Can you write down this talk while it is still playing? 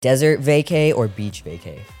Desert vacay or beach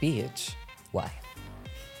vacay? Beach. Why?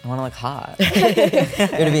 I want to look hot.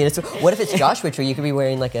 What if it's Joshua Tree? You could be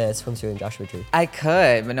wearing like a swimsuit in Joshua Tree. I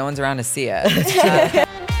could, but no one's around to see it.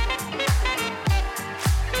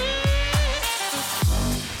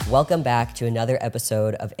 Welcome back to another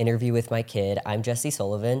episode of Interview with My Kid. I'm Jesse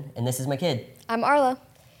Sullivan, and this is my kid. I'm Arlo.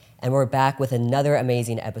 And we're back with another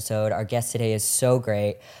amazing episode. Our guest today is so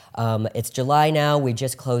great. It's July now. We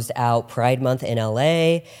just closed out Pride Month in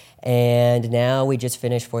LA. And now we just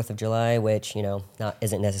finished 4th of July, which,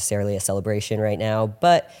 isn't necessarily a celebration right now.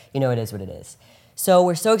 But, it is what it is. So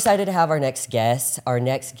we're so excited to have our next guest. Our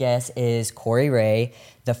next guest is Corey Ray,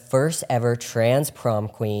 the first ever trans prom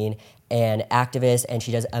queen and activist. And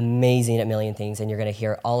she does amazing at a million things. And you're going to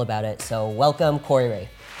hear all about it. So welcome, Corey Ray.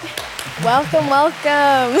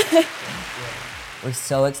 Welcome. We're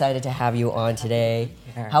so excited to have you on today.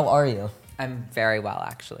 How are you? I'm very well,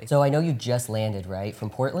 actually. So I know you just landed, right, from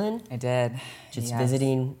Portland? I did. Just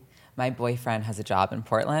visiting. My boyfriend has a job in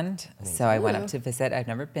Portland, so I went up to visit. I've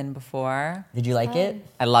never been before. Did you like it?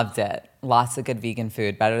 I loved it. Lots of good vegan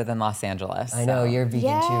food, better than Los Angeles. I know, you're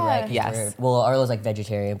vegan too, right? Yes. Well, Arlo's like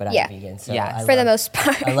vegetarian, but I'm vegan. So for the most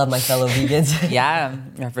part. I love my fellow vegans. Yeah,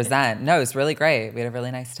 represent. No, it was really great. We had a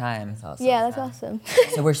really nice time. That's awesome. Yeah, that's awesome.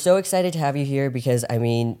 So we're so excited to have you here because,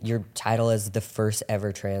 your title as the first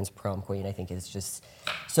ever trans prom queen, I think is just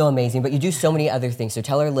so amazing. But you do so many other things. So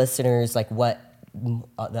tell our listeners, what the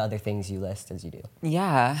other things you list as you do.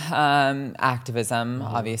 Yeah, activism,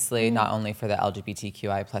 obviously, not only for the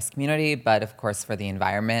LGBTQI plus community, but of course for the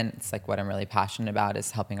environment. It's what I'm really passionate about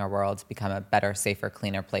is helping our world become a better, safer,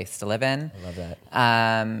 cleaner place to live in. I love that.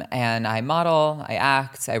 And I model, I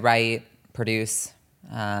act, I write, produce,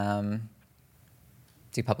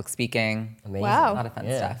 do public speaking. Amazing. Wow. A lot of fun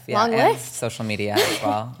stuff. Yeah, Long and list. social media as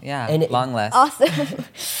well. Yeah, And long list. Awesome.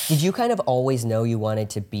 Did you kind of always know you wanted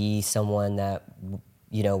to be someone that,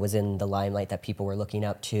 was in the limelight that people were looking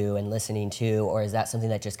up to and listening to, or is that something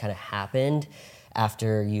that just kind of happened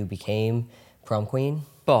after you became prom queen?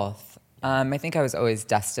 Both. I think I was always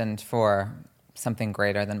destined for something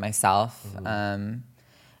greater than myself.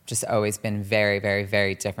 Just always been very, very,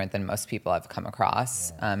 very different than most people I've come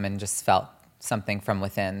across, and just felt something from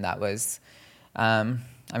within that was,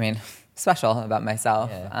 special about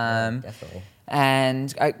myself. Definitely.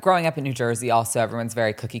 And growing up in New Jersey, also, everyone's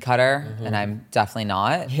very cookie cutter, and I'm definitely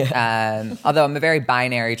not. Although I'm a very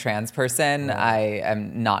binary trans person, I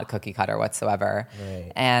am not cookie cutter whatsoever.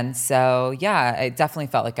 Right. And so, I definitely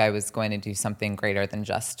felt like I was going to do something greater than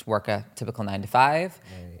just work a typical 9 to 5.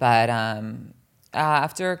 Right. But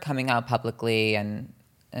after coming out publicly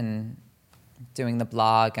and doing the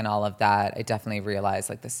blog and all of that, I definitely realized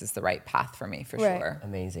this is the right path for me for sure.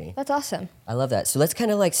 Amazing. That's awesome. I love that. So let's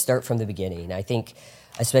kind of start from the beginning. I think,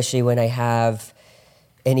 especially when I have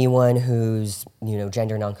anyone who's,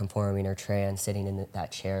 gender nonconforming or trans sitting in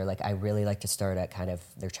that chair, I really like to start at kind of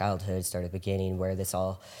their childhood, start at the beginning where this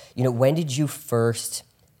all, when did you first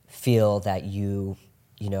feel that you,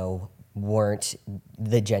 weren't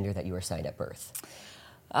the gender that you were assigned at birth?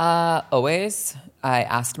 Always. I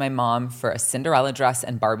asked my mom for a Cinderella dress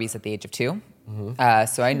and Barbies at the age of 2.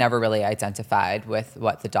 So I never really identified with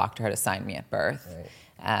what the doctor had assigned me at birth. Right.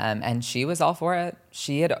 And she was all for it.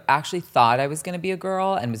 She had actually thought I was going to be a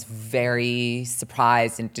girl and was very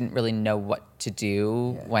surprised and didn't really know what to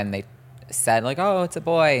do when they said oh, it's a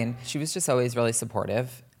boy. And she was just always really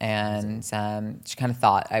supportive. And she kind of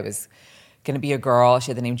thought I was going to be a girl. She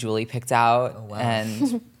had the name Julie picked out. Oh, wow.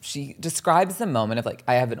 And she describes the moment of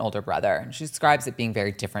I have an older brother. And she describes it being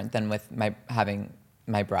very different than with having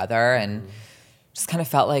my brother. And just kind of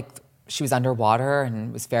felt like she was underwater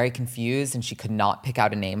and was very confused and she could not pick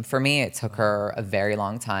out a name for me. It took her a very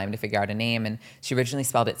long time to figure out a name. And she originally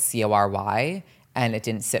spelled it Cory. And it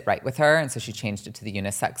didn't sit right with her, and so she changed it to the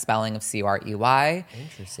unisex spelling of Crey.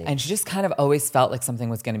 Interesting. And she just kind of always felt like something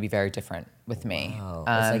was going to be very different with me. Wow.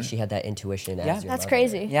 It's like she had that intuition as your That's mother.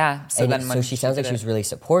 crazy. Yeah. So she sounds like she was really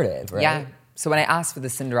supportive, right? Yeah. So when I asked for the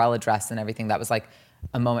Cinderella dress and everything, that was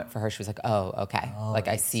a moment for her. She was like, oh, okay.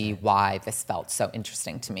 I see why this felt so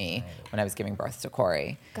interesting to me when I was giving birth to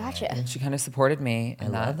Corey. Gotcha. And she kind of supported me. I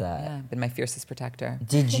love that. Yeah, been my fiercest protector.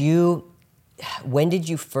 When did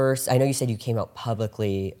you first, I know you said you came out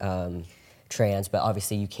publicly trans, but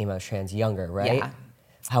obviously you came out trans younger, right? Yeah.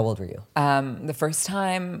 How old were you? The first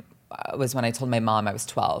time was when I told my mom I was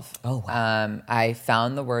 12. Oh, wow. I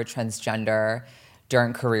found the word transgender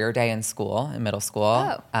during career day in school, in middle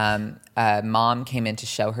school. Mom came in to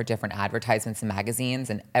show her different advertisements in magazines,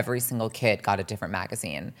 and every single kid got a different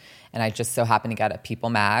magazine. And I just so happened to get a People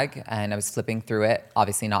mag, and I was flipping through it,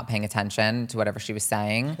 obviously not paying attention to whatever she was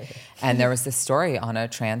saying. And there was this story on a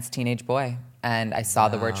trans teenage boy. And I saw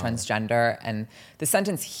the word transgender, and the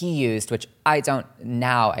sentence he used, which I don't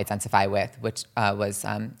now identify with, which was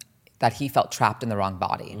that he felt trapped in the wrong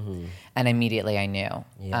body. And immediately I knew.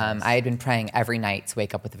 I had been praying every night to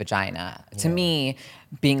wake up with a vagina. To me,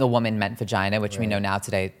 being a woman meant vagina, which we know now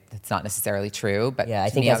today that's not necessarily true. But I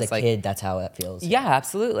think as a kid, that's how it feels. Yeah,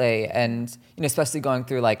 absolutely. And especially going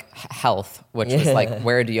through like health, which was like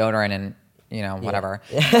wear deodorant and whatever.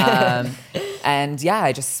 And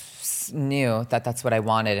I just knew that that's what I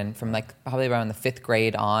wanted. And from like probably around the fourth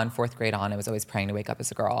grade on, I was always praying to wake up as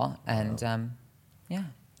a girl. And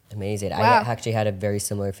Amazing. Wow. I actually had a very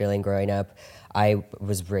similar feeling growing up. I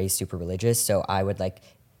was raised super religious, so I would like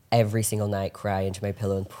every single night cry into my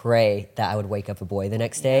pillow and pray that I would wake up a boy the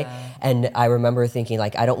next day. And I remember thinking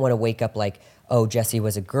like, I don't want to wake up like, oh, Jessie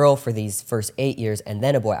was a girl for these first 8 years and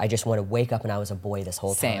then a boy. I just want to wake up and I was a boy this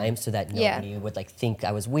whole time so that nobody would like think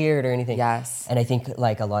I was weird or anything. Yes. And I think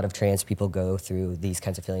like a lot of trans people go through these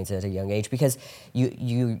kinds of feelings at a young age because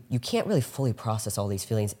you can't really fully process all these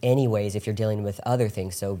feelings anyways if you're dealing with other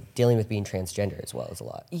things. So dealing with being transgender as well is a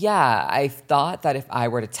lot. Yeah, I thought that if I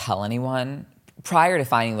were to tell anyone prior to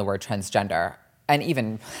finding the word transgender, and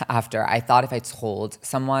even after, I thought if I told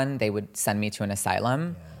someone, they would send me to an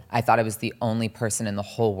asylum. I thought I was the only person in the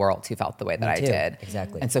whole world who felt the way that I did.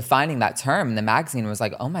 Exactly. And so finding that term in the magazine was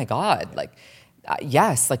like, oh my God, like,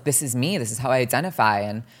 yes, like this is me. This is how I identify.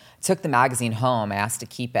 And took the magazine home. I asked to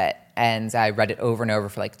keep it. And I read it over and over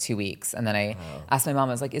for like 2 weeks. And then I asked my mom,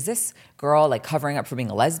 I was like, is this girl like covering up for being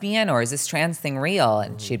a lesbian or is this trans thing real?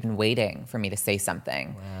 And she'd been waiting for me to say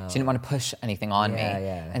something. She didn't want to push anything on me.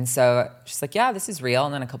 And so she's like, yeah, this is real.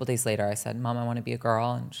 And then a couple days later I said, Mom, I want to be a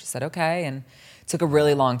girl. And she said, okay. And it took a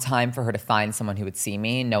really long time for her to find someone who would see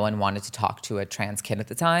me. No one wanted to talk to a trans kid at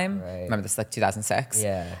the time. Remember this, like 2006?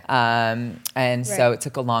 So it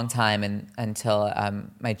took a long time until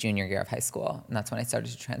my junior year of high school. And that's when I started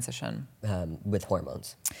to transition. With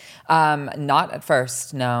hormones? Not at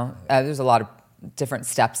first, no. There's a lot of different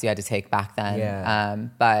steps you had to take back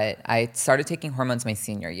then. But I started taking hormones my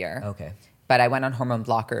senior year. Okay. But I went on hormone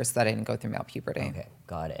blockers so that I didn't go through male puberty. Okay,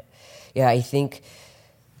 got it. Yeah, I think,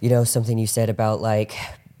 something you said about like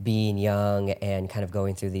being young and kind of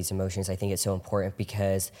going through these emotions, I think it's so important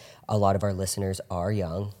because a lot of our listeners are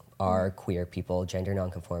young, are queer people, gender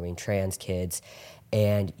nonconforming, trans kids.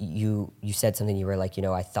 And you said something, you were like,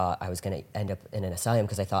 I thought I was going to end up in an asylum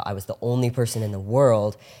because I thought I was the only person in the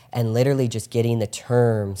world. And literally just getting the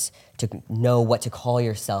terms to know what to call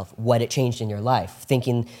yourself, what it changed in your life.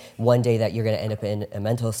 Thinking one day that you're going to end up in a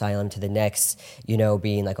mental asylum to the next,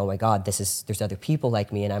 being like, oh my God, there's other people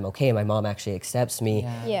like me and I'm okay. And my mom actually accepts me.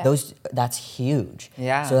 That's huge.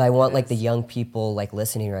 Yeah. So I want like the young people like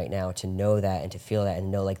listening right now to know that and to feel that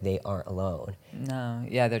and know like they aren't alone. No,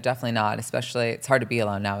 yeah, they're definitely not. Especially, it's hard to be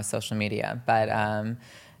alone now with social media. But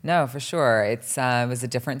no, for sure, it was a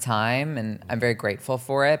different time, and I'm very grateful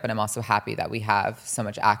for it. But I'm also happy that we have so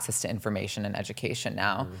much access to information and education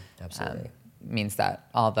now. Absolutely, means that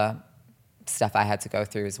all the stuff I had to go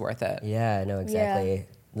through is worth it. Yeah, no, exactly.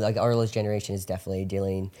 Yeah. Like Arlo's generation is definitely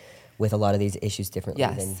dealing with a lot of these issues differently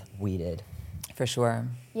than we did. For sure.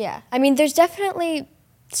 Yeah, I mean, there's definitely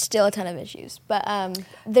still a ton of issues, but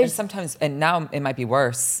there's sometimes, and now it might be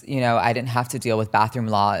worse. I didn't have to deal with bathroom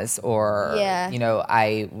laws, or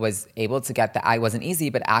I was able to get I wasn't easy,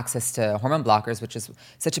 but access to hormone blockers, which is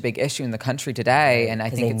such a big issue in the country today. And I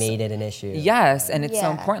think they made it an issue. Yes, and it's so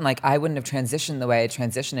important. Like I wouldn't have transitioned the way I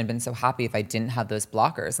transitioned and been so happy if I didn't have those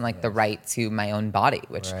blockers and like the right to my own body,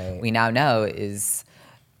 which we now know is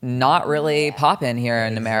not really poppin' here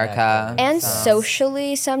in America. And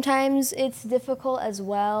socially, sometimes it's difficult as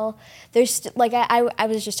well. There's I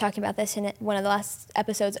was just talking about this in one of the last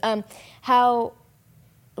episodes, how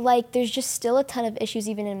like there's just still a ton of issues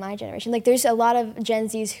even in my generation. Like there's a lot of Gen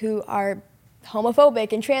Zs who are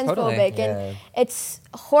homophobic and transphobic and it's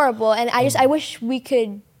horrible. And I wish we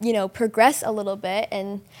could, progress a little bit.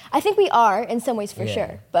 And I think we are in some ways for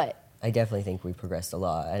sure, but I definitely think we progressed a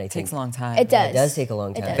lot. And it takes a long time. It does. It does take a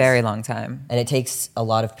long time. Very long time. And it takes a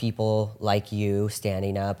lot of people like you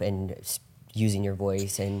standing up and using your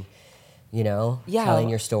voice and telling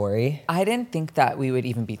your story. I didn't think that we would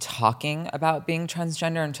even be talking about being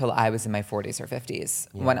transgender until I was in my 40s or 50s.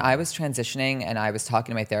 Yeah. When I was transitioning and I was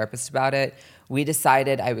talking to my therapist about it, we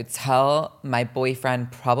decided I would tell my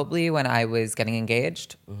boyfriend probably when I was getting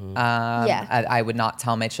engaged. Mm-hmm. I would not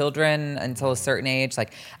tell my children until a certain age.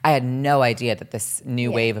 Like, I had no idea that this new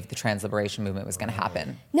wave of the trans liberation movement was going to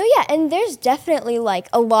happen. No, yeah, and there's definitely like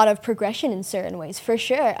a lot of progression in certain ways, for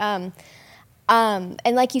sure. And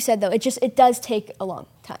like you said, though, it does take a long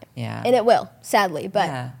time. Yeah. And it will, sadly,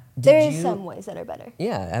 but there's some ways that are better.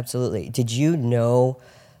 Yeah, absolutely. Did you know,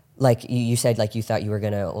 like you said, like you thought you were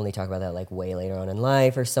going to only talk about that like way later on in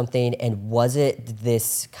life or something, and was it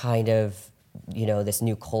this kind of, this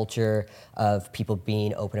new culture of people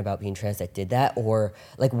being open about being trans that did that? Or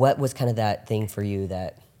like what was kind of that thing for you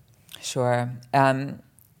that... Sure.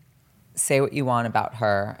 Say what you want about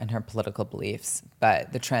her and her political beliefs,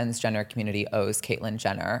 but the transgender community owes Caitlyn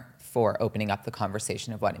Jenner for opening up the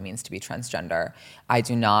conversation of what it means to be transgender. I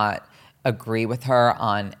do not agree with her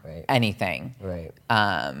on anything. Right.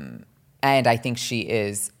 And I think she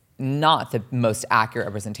is not the most accurate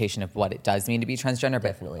representation of what it does mean to be transgender,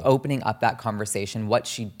 but Definitely. Opening up that conversation, what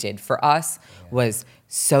she did for us was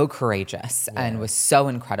so courageous and was so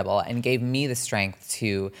incredible and gave me the strength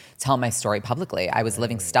to tell my story publicly. I was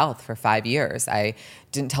living stealth for 5 years. I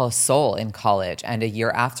didn't tell a soul in college and a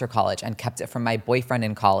year after college, and kept it from my boyfriend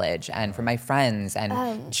in college and from my friends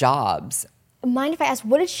and jobs. Mind if I ask,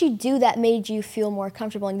 what did she do that made you feel more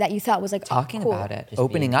comfortable and that you thought was like talking cool? about it, Just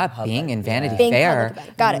opening up, being in Vanity Being Fair? public about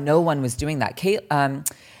it. Got it. No one was doing that.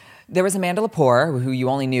 There was Amanda Lepore, who you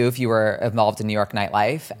only knew if you were involved in New York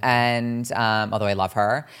nightlife, and although I love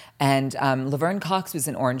her, and Laverne Cox was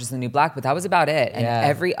in Orange is the New Black, but that was about it. And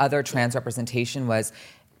every other trans representation was.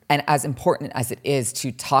 And as important as it is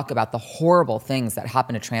to talk about the horrible things that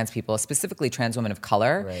happen to trans people, specifically trans women of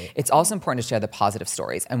color, it's also important to share the positive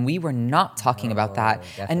stories. And we were not talking about that.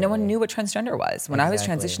 Definitely. And no one knew what transgender was. When I was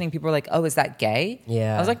transitioning, people were like, oh, is that gay?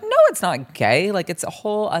 Yeah. I was like, no, it's not gay. Like, it's a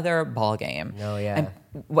whole other ballgame. No, yeah. And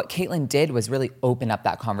what Caitlyn did was really open up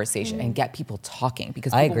that conversation and get people talking,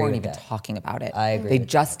 because I people agree weren't with even that. talking about it. I agree They with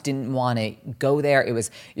just didn't want to go there. It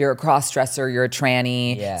was, you're a cross-dresser, you're a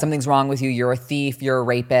tranny, something's wrong with you, you're a thief, you're a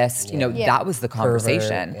rapist. That was the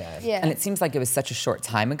conversation. Pervert, And it seems like it was such a short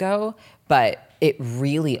time ago, but it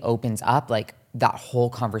really opens up like that whole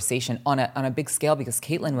conversation on a big scale, because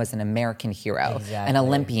Caitlyn was an American hero, an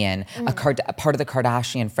Olympian, a part of the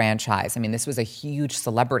Kardashian franchise. I mean, this was a huge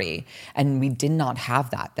celebrity, and we did not have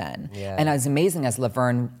that then. And as amazing as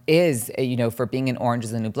Laverne is, for being in Orange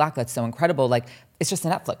is the New Black, that's so incredible. Like, it's just a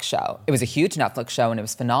Netflix show. It was a huge Netflix show, and it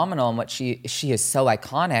was phenomenal, and what she is so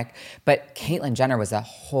iconic, but Caitlyn Jenner was a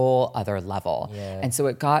whole other level. And so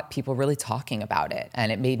it got people really talking about it, and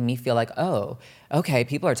it made me feel like, oh, okay,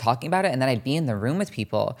 people are talking about it. And then I'd be in the room with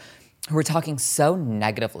people who were talking so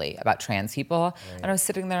negatively about trans people, and I was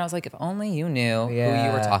sitting there and I was like, if only you knew who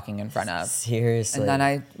you were talking in front of. Seriously. And then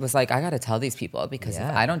I was like, I gotta tell these people, because if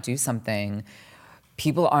I don't do something,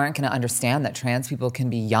 people aren't going to understand that trans people can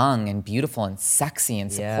be young and beautiful and sexy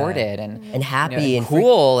and supported and happy and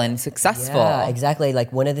cool and successful. Yeah, exactly.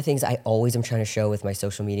 Like, one of the things I always am trying to show with my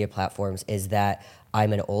social media platforms is that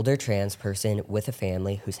I'm an older trans person with a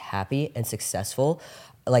family who's happy and successful.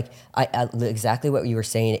 Like, I exactly what you were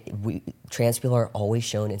saying. Trans people are always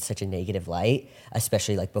shown in such a negative light,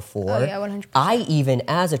 especially like before. Oh, yeah, 100%. I even,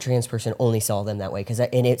 as a trans person, only saw them that way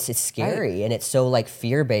and it's scary and it's so like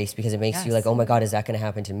fear-based, because it makes you like, oh my God, is that going to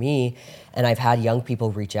happen to me? And I've had young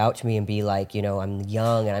people reach out to me and be like, I'm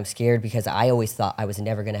young and I'm scared, because I always thought I was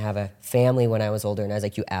never going to have a family when I was older, and I was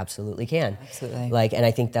like, you absolutely can. Absolutely. Like, and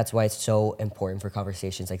I think that's why it's so important for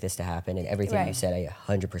conversations like this to happen, and everything you said, I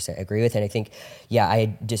 100% agree with. And I think,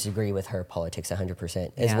 I disagree with her politics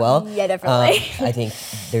 100% as well. Yeah, definitely. I think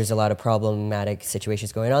there's a lot of problematic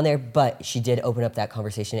situations going on there, but she did open up that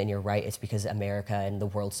conversation, and you're right, it's because America and the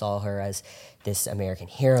world saw her as this American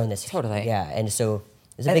hero, and this and so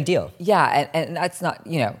it's a big deal. And that's not,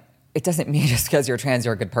 it doesn't mean just because you're trans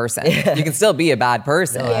you're a good person. You can still be a bad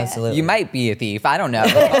person. No, absolutely. You might be a thief, I don't know.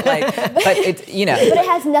 But it's, But it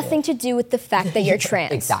has nothing to do with the fact that you're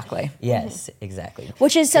trans. Exactly. Yes, exactly.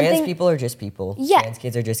 Which is something... Trans people are just people. Yeah. Trans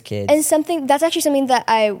kids are just kids. And that's actually something that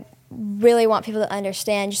I really want people to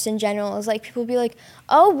understand, just in general, is like, people be like,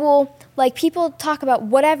 oh, well, like, people talk about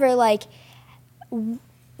whatever, like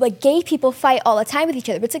gay people fight all the time with each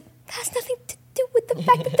other, but it's like, that has nothing to do with the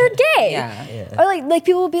fact that they're gay. Or like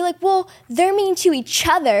people will be like, well, they're mean to each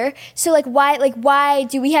other, so like why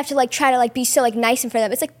do we have to like try to like be so like nice in front of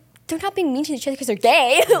them? It's like, they're not being mean to each other because they're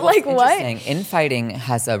gay. Like, what? Interesting. Infighting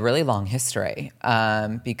has a really long history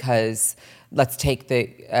because let's take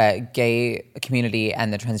the gay community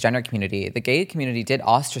and the transgender community. The gay community did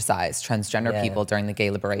ostracize transgender people during the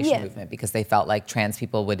gay liberation movement because they felt like trans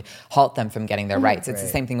people would halt them from getting their rights. It's the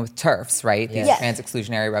same thing with TERFs, right? These trans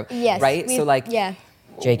exclusionary, right? So like,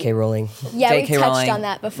 J.K. Rowling. Yeah, we J.K. touched Rowling, on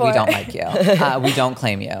that before. We don't like you. We don't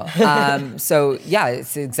claim you. So yeah,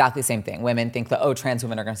 it's exactly the same thing. Women think that, trans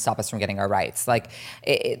women are going to stop us from getting our rights. Like,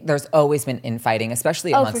 there's always been infighting,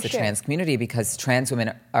 especially amongst the trans community, because trans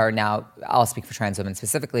women are now, I'll speak for trans women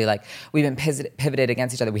specifically, like, we've been pivoted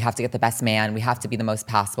against each other. We have to get the best man. We have to be the most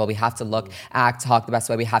passable. We have to look, act, talk the best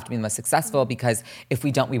way. We have to be the most successful, because if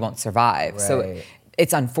we don't, we won't survive. Right. So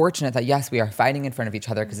it's unfortunate that, yes, we are fighting in front of each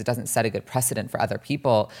other because it doesn't set a good precedent for other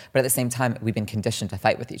people. But at the same time, we've been conditioned to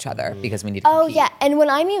fight with each other because we need to compete. Oh, yeah. And when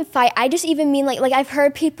I mean fight, I just even mean, like I've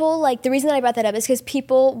heard people, like, the reason that I brought that up is because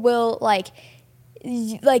people will, like,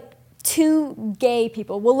 two gay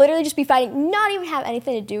people will literally just be fighting, not even have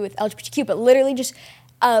anything to do with LGBTQ, but literally just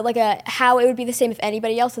how it would be the same if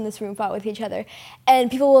anybody else in this room fought with each other.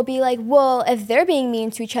 And people will be like, well, if they're being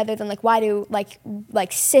mean to each other, then like, why do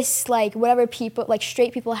like cis, like whatever people, like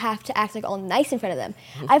straight people have to act like all nice in front of them?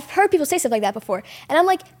 I've heard people say stuff like that before. And I'm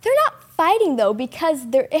like, they're not fighting though, because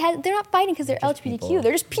they're not fighting because they're LGBTQ. People.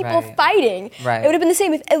 They're just people fighting. Right. It would have been the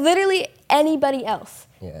same if literally anybody else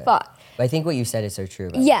fought. But I think what you said is so true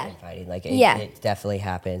about infighting. Like, it definitely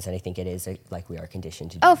happens, and I think it is like we are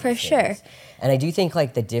conditioned to do for things. sure. And I do think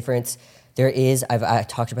like the difference there is. I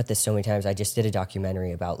talked about this so many times. I just did a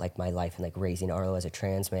documentary about like my life and like raising Arlo as a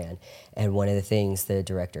trans man, and one of the things the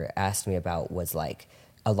director asked me about was like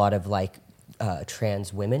a lot of like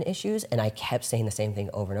trans women issues, and I kept saying the same thing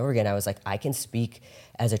over and over again. I was like, I can speak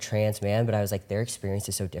as a trans man, but I was like, their experience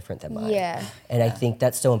is so different than mine. Yeah. And I think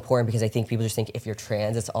that's so important, because I think people just think if you're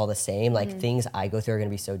trans, it's all the same. Like things I go through are going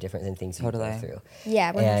to be so different than things you go through.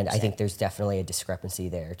 Yeah, 100%. And I think there's definitely a discrepancy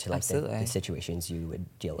there to like the situations you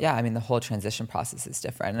would deal with. Yeah, I mean, the whole transition process is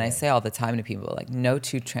different. And I say all the time to people, like, no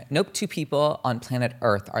two people on planet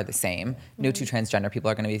Earth are the same. No two transgender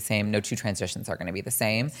people are going to be the same. No two transitions are going to be the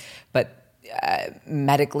same. But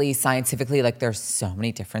medically, scientifically, like, there's so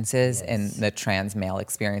many differences in the trans male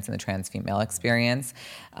experience and the trans female experience,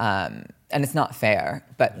 and it's not fair.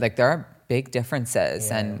 But like, there are big differences,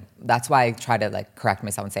 and that's why I try to like correct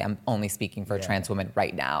myself and say I'm only speaking for a trans woman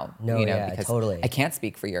right now. Because totally. I can't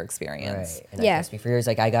speak for your experience. Right. And I can't speak for yours.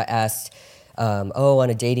 Like, I got asked, on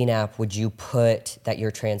a dating app, would you put that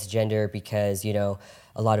you're transgender, because a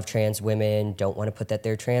lot of trans women don't want to put that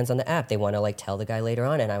they're trans on the app. They want to like tell the guy later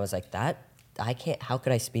on, and I was like, that. I can't. How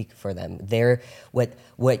could I speak for them? They're what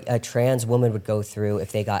a trans woman would go through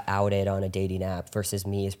if they got outed on a dating app versus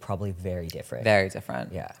me is probably very different. Very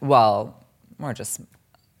different. Yeah. Well, more just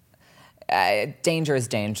danger is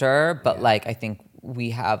danger, but like, I think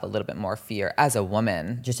we have a little bit more fear as a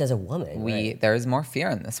woman. Just as a woman, there is more fear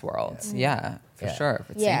in this world. Yeah, for sure.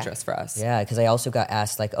 It's dangerous for us. Yeah, because I also got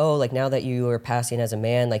asked like, like now that you are passing as a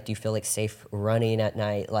man, like, do you feel like safe running at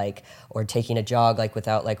night, like, or taking a jog, like,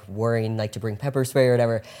 without like worrying like to bring pepper spray or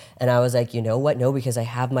whatever? And I was like, you know what? No, because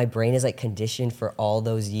my brain is like conditioned for all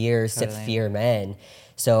those years to fear men.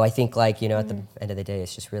 So I think, like, at the end of the day,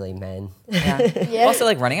 it's just really men. Yeah. Also,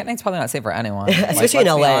 like, running at night's probably not safe for anyone. Especially in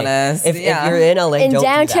LA. Honest. If you're in LA, in don't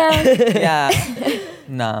downtown. do that. Yeah.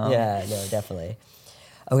 No. Yeah, no, definitely.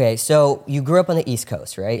 Okay, so you grew up on the East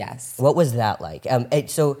Coast, right? Yes. What was that like?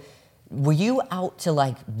 So were you out to,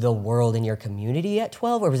 like, the world in your community at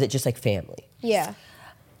 12, or was it just, like, family? Yeah.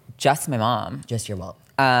 Just my mom. Just your mom.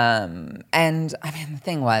 And, I mean, the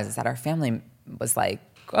thing was that our family was like,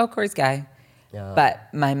 oh, Corey's gay. No.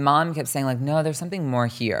 But my mom kept saying, like, no, there's something more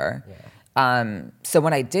here. Yeah. So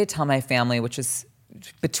when I did tell my family, which is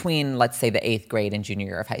between, let's say, the 8th grade and junior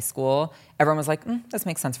year of high school, everyone was like, this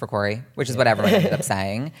makes sense for Corey, which is what everyone ended up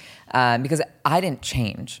saying. Because I didn't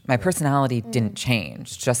change. My personality didn't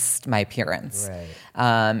change, just my appearance.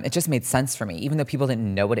 Right. It just made sense for me. Even though people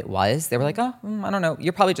didn't know what it was, they were like, I don't know.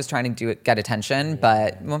 You're probably just trying to get attention,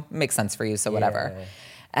 but it makes sense for you, so whatever. Yeah.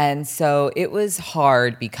 And so it was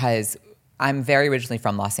hard because I'm very originally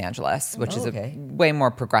from Los Angeles, which is a way more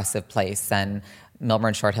progressive place than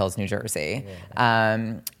Milburn, Short Hills, New Jersey.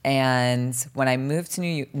 Yeah. And when I moved to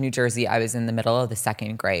New Jersey, I was in the middle of the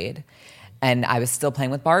 2nd grade. And I was still playing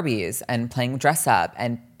with Barbies and playing dress up.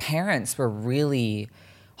 And parents were really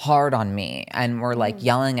hard on me and were like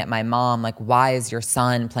yelling at my mom, like, why is your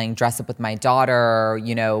son playing dress up with my daughter?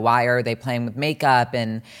 Why are they playing with makeup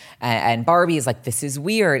and Barbies? Like, this is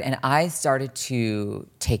weird. And I started to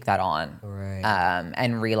take that on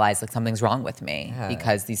and realize like something's wrong with me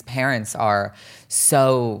because these parents are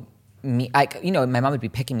so my mom would be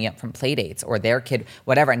picking me up from play dates or their kid,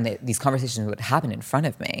 whatever, and these conversations would happen in front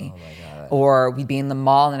of me. Oh my God. Or we'd be in the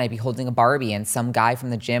mall and I'd be holding a Barbie and some guy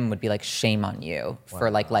from the gym would be like, shame on you for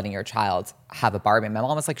like letting your child have a Barbie. And my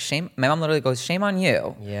mom was like, my mom literally goes, shame on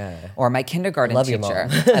you. Yeah. Or my kindergarten Love teacher. your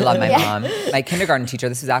mom. I love my mom. My kindergarten teacher,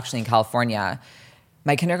 this was actually in California.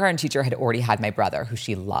 My kindergarten teacher had already had my brother who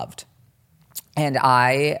she loved. And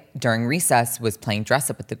I, during recess, was playing dress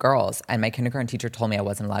up with the girls. And my kindergarten teacher told me I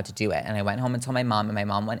wasn't allowed to do it. And I went home and told my mom. And my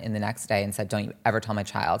mom went in the next day and said, don't you ever tell my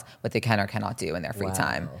child what they can or cannot do in their free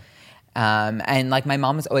time. And like my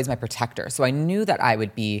mom was always my protector. So I knew that I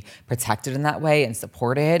would be protected in that way and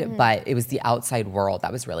supported. But it was the outside world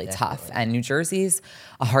that was really tough. And New Jersey's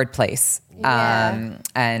a hard place. Yeah.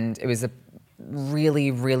 And it was a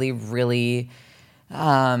really, really, really...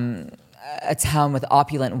 a town with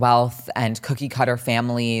opulent wealth and cookie cutter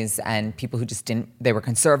families and people who just they were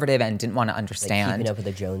conservative and didn't want to understand. Like keeping up with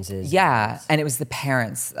the Joneses. Yeah, and it was the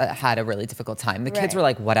parents that had a really difficult time. The kids were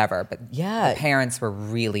like, whatever, but the parents were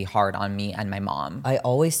really hard on me and my mom. I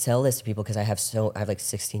always tell this to people because I have like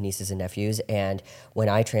 16 nieces and nephews, and when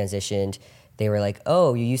I transitioned, they were like,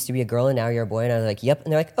 oh, you used to be a girl and now you're a boy, and I was like, yep,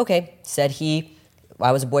 and they're like, okay, said he.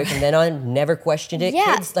 I was a boy from then on, never questioned it.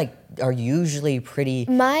 Yeah. Kids like are usually pretty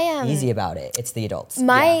easy about it. It's the adults.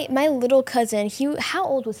 My little cousin, how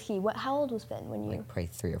old was he? How old was Ben when you? Like probably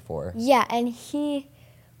 3 or 4. Yeah, and he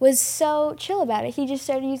was so chill about it. He just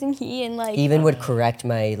started using he and like Even would correct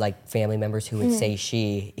my like family members who would say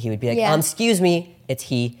she. He would be like, excuse me, it's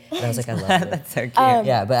he. And I was like, I love it. That's so cute.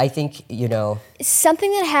 Yeah, but I think,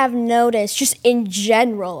 something that I have noticed just in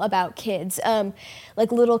general about kids,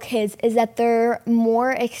 like little kids, is that they're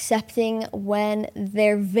more accepting when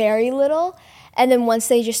they're very little. And then once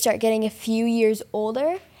they just start getting a few years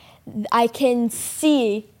older, I can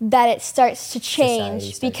see that it starts to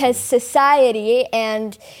change because society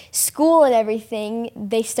and school and everything,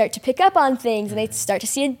 they start to pick up on things and they start to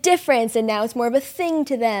see a difference, and now it's more of a thing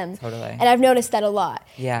to them. Totally. And I've noticed that a lot.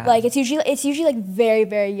 Yeah. Like it's usually like very,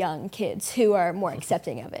 very young kids who are more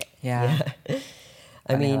accepting of it. Yeah.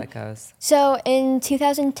 I mean, how it goes. So in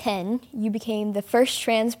 2010, you became the first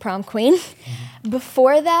trans prom queen.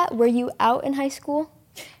 Before that, were you out in high school?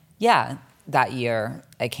 Yeah. That year,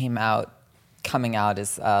 coming out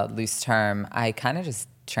is a loose term. I kind of just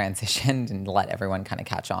transitioned and let everyone kind of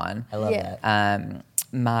catch on. I love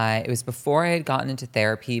that. It was before I had gotten into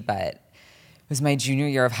therapy, but it was my junior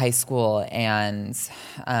year of high school, and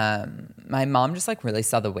my mom just like really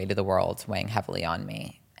saw the weight of the world weighing heavily on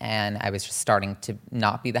me, and I was just starting to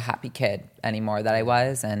not be the happy kid anymore that I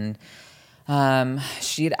was, and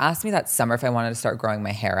she had asked me that summer if I wanted to start growing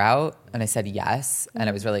my hair out, and I said yes, and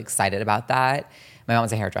I was really excited about that. My mom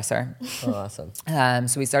was a hairdresser. Oh, awesome.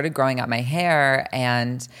 So we started growing out my hair,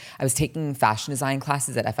 and I was taking fashion design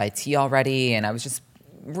classes at FIT already, and I was just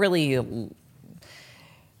really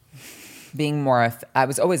being more, I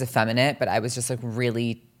was always effeminate, but I was just like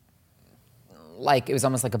really, like it was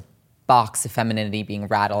almost like a box of femininity being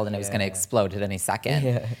rattled, and it was going to explode at any second.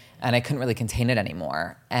 Yeah. And I couldn't really contain it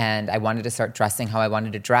anymore. And I wanted to start dressing how I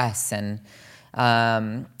wanted to dress. And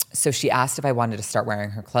so she asked if I wanted to start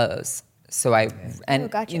wearing her clothes. So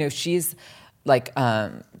gotcha. She's like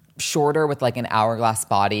shorter with like an hourglass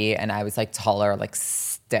body, and I was like taller, like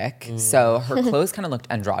stick. So her clothes kind of looked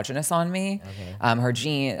androgynous on me. Her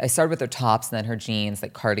jeans, I started with her tops and then her jeans,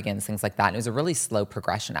 like cardigans, things like that. And it was a really slow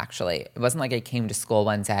progression, actually. It wasn't like I came to school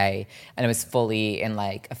one day and it was fully in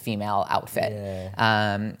like a female outfit.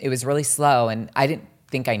 Yeah. It was really slow, and I didn't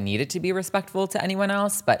think I needed to be respectful to anyone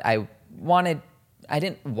else, but I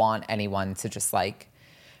didn't want anyone to just like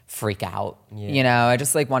freak out. Yeah. I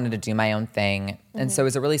just like wanted to do my own thing. And so it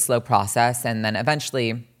was a really slow process. And then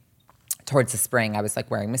eventually towards the spring, I was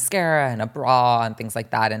like wearing mascara and a bra and things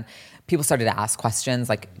like that. And people started to ask questions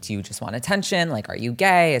like, do you just want attention? Like, are you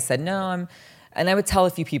gay? I said, no, and I would tell a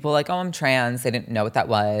few people like, oh, I'm trans. They didn't know what that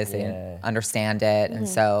was. They didn't understand it. And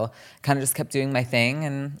so kind of just kept doing my thing.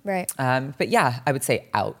 And, but yeah, I would say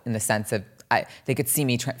out in the sense of they could see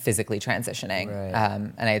me physically transitioning. Right.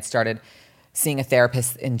 And I had started seeing a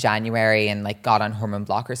therapist in January and like got on hormone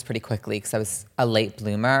blockers pretty quickly because I was a late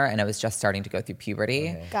bloomer and I was just starting to go through puberty.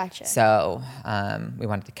 Okay. Gotcha. So we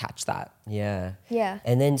wanted to catch that. Yeah. Yeah.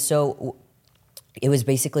 And then so it was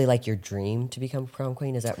basically like your dream to become prom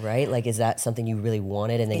queen, is that right? Like, is that something you really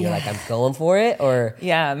wanted and then you're like, I'm going for it? Or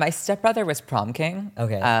yeah, my stepbrother was prom king.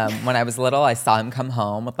 Okay. When I was little, I saw him come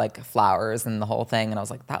home with like flowers and the whole thing, and I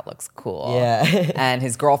was like, that looks cool. Yeah. And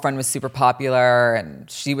his girlfriend was super popular,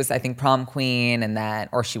 and she was, I think, prom queen,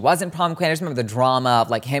 or she wasn't prom queen. I just remember the drama of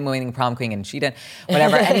like him winning prom queen and she didn't,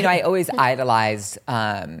 whatever. And I always idolized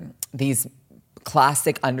these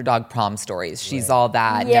classic underdog prom stories. She's all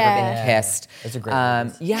that, Yeah. never been kissed. Those are great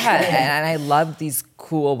movies. And I loved these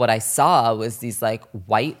what I saw was these like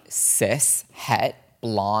white, cis, het,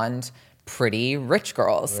 blonde, pretty rich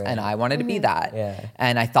girls, and I wanted to be that. Yeah.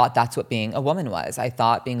 And I thought that's what being a woman was. I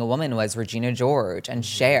thought being a woman was Regina George and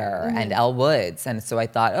Cher and Elle Woods. And so I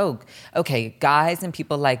thought, oh, okay, guys and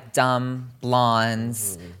people like dumb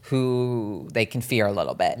blondes who they can fear a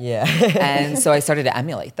little bit. Yeah. And so I started to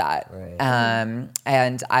emulate that. Right.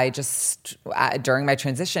 And I just, during my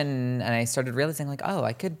transition, and I started realizing like, oh,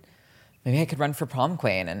 maybe I could run for prom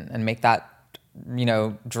queen and make that,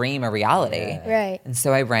 dream a reality. Right. And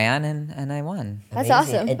so I ran and I won. That's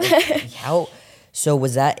Amazing. awesome. And so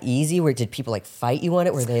was that easy? Where did people like fight you on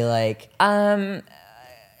it? Were they like?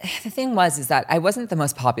 The thing is that I wasn't the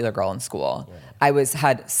most popular girl in school. Yeah. I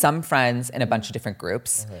had some friends in a bunch of different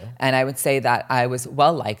groups, and I would say that I was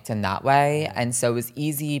well liked in that way, and so it was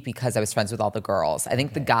easy because I was friends with all the girls. I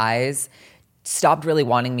think the guys stopped really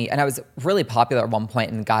wanting me, and I was really popular at one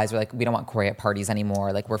point, and the guys were like, we don't want Corey at parties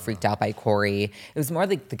anymore, like we're freaked out by Corey. It was more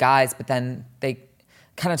like the guys, but then they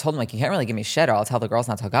kind of told him like, you can't really give me shit or I'll tell the girls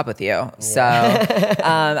not to hook up with you. Yeah. So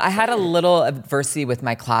I had a little adversity with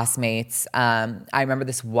my classmates. I remember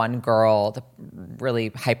this one girl, the really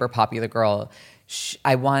hyper popular girl,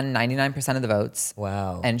 I won 99% of the votes.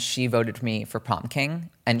 Wow. And she voted for me for prom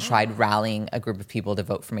king and tried rallying a group of people to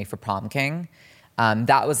vote for me for prom king.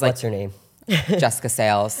 That was like... What's her name? Jessica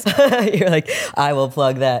Sales. You're like, I will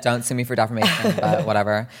plug that. Don't sue me for defamation, but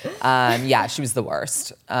whatever. Yeah, she was the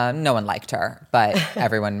worst. No one liked her, but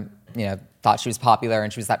everyone, thought she was popular,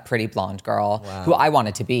 and she was that pretty blonde girl who I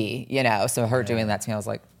wanted to be, So her doing that to me, I was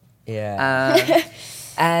like, yeah.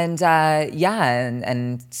 And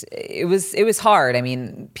it was hard. I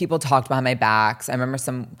mean, people talked behind my backs. I remember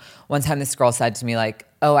one time this girl said to me like,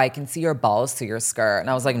 oh, I can see your balls through your skirt. And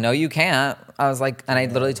I was like, no, you can't. I was like, and I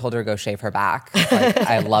literally told her to go shave her back. Like,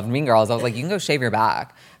 I loved Mean Girls. I was like, you can go shave your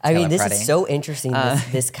back. I mean, this is so interesting.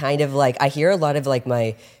 This kind of like, I hear a lot of like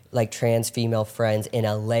my like trans female friends in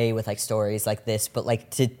LA with like stories like this, but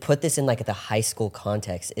like to put this in like the high school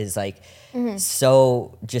context is like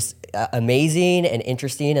so just amazing and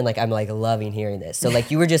interesting, and like I'm like loving hearing this. So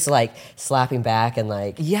like you were just like slapping back and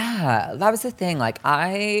like yeah, that was the thing. Like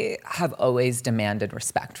I have always demanded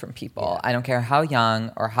respect from people. I don't care how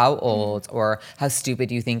young or how old or how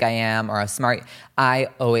stupid you think I am or how smart. I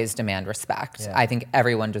always demand respect. I think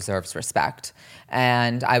everyone deserves respect.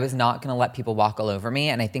 And I was not going to let people walk all over me.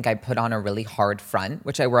 And I think I put on a really hard front,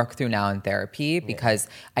 which I work through now in therapy, because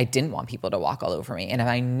I didn't want people to walk all over me. And if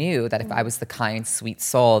I knew that if I was the kind, sweet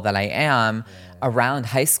soul that I am around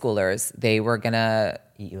high schoolers, they were going to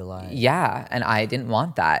eat you alive. Yeah. And I didn't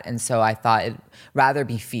want that. And so I thought it'd rather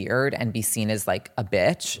be feared and be seen as like a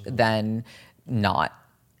bitch than not.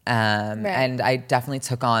 And I definitely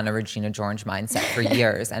took on a Regina George mindset for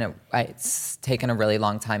years, and it's taken a really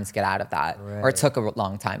long time to get out of that, or it took a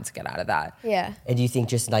long time to get out of that. Yeah. And do you think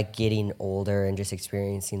just like getting older and just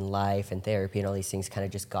experiencing life and therapy and all these things kind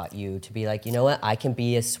of just got you to be like, you know what, I can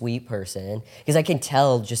be a sweet person? Because I can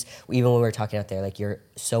tell just even when we were talking out there, like you're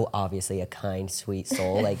so obviously a kind, sweet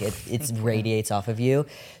soul. Like it radiates off of you.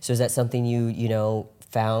 So is that something you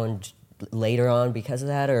found later on because of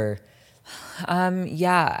that, or?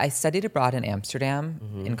 Yeah, I studied abroad in Amsterdam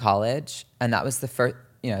in college, and that was the first,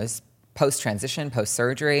 it was post-transition,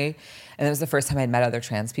 post-surgery, and it was the first time I'd met other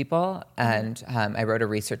trans people, and I wrote a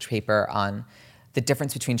research paper on the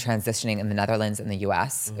difference between transitioning in the Netherlands and the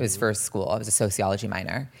US. It was for school. I was a sociology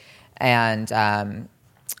minor, and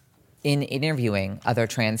in interviewing other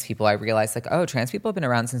trans people, I realized like, oh, trans people have been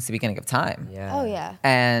around since the beginning of time. Yeah. Oh, yeah.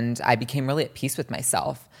 And I became really at peace with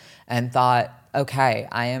myself and thought, okay,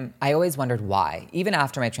 I always wondered why, even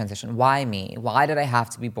after my transition, why me? Why did I have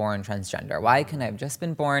to be born transgender? Why couldn't I have just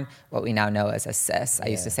been born what we now know as a cis? I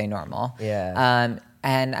used to say normal. Yeah.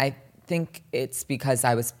 And I think it's because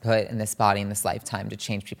I was put in this body in this lifetime to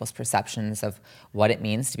change people's perceptions of what it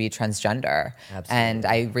means to be transgender. Absolutely. And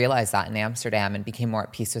I realized that in Amsterdam and became more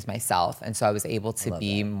at peace with myself. And so I was able to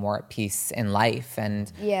be more at peace in life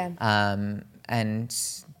and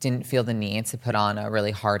didn't feel the need to put on a really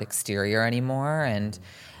hard exterior anymore. And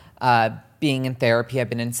being in therapy, I've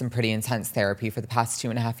been in some pretty intense therapy for the past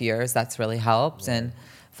 2.5 years. That's really helped. And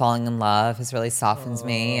falling in love has really softened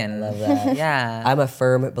me. And I love that. yeah. I'm a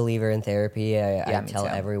firm believer in therapy. I Me tell too.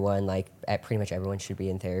 everyone, like, pretty much everyone should be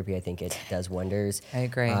in therapy. I think it does wonders. I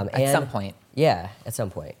agree. At and- some point. Yeah, at some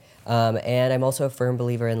point. And I'm also a firm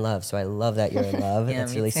believer in love, so I love that you're in love. Yeah,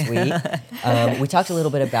 That's me really too. sweet. We talked a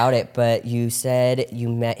little bit about it, but you said you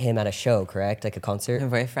met him at a show, correct? Like a concert? My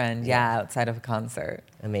boyfriend, yeah, outside of a concert.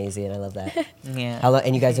 Amazing, I love that. Yeah. How long,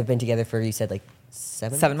 and you guys have been together for, you said, like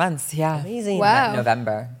 7 months, yeah. Amazing. Wow.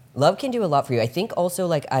 November. Love can do a lot for you. I think also,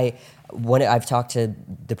 like, I've talked to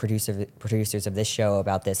the producers of this show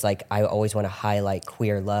about this. Like, I always want to highlight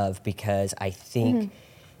queer love because I think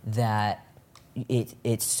that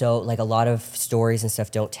it's so, like, a lot of stories and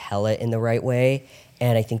stuff don't tell it in the right way.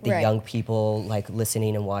 And I think the Right. young people, like,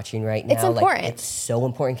 listening and watching right now, It's important. like, it's so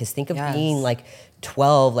important because think of Yes. being, like,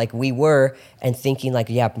 12, like we were, and thinking, like,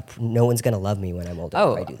 yeah, no one's going to love me when I'm older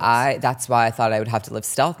if I do this. That's why I thought I would have to live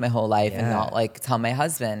stealth my whole life and Yeah. not like tell my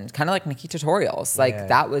husband, kind of like Nikki tutorials. Like Yeah.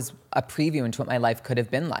 that was a preview into what my life could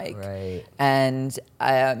have been like. Right. And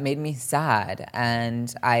it made me sad.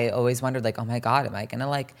 And I always wondered like, oh my God, am I gonna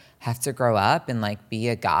like have to grow up and like be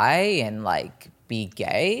a guy and like be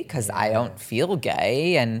gay? Cause I don't feel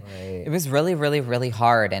gay. And Right. it was really, really, really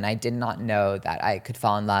hard. And I did not know that I could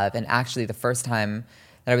fall in love. And actually the first time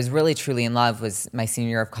that I was really truly in love was my senior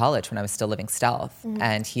year of college when I was still living stealth.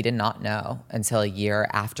 And he did not know until a year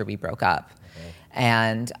after we broke up.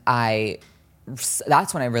 And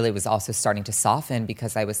that's when I really was also starting to soften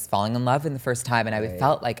because I was falling in love in the first time and I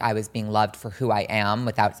felt like I was being loved for who I am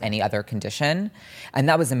without any other condition. And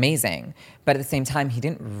that was amazing. But at the same time, he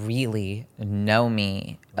didn't really know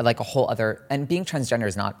me like a whole other, and being transgender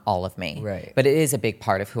is not all of me, Right. but it is a big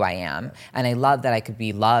part of who I am. And I love that I could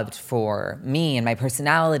be loved for me and my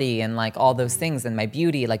personality and like all those things and my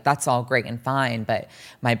beauty, like that's all great and fine. But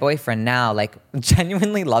my boyfriend now like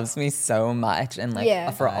genuinely loves me so much and like Yeah.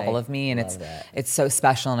 for I all of me. And love that. it's so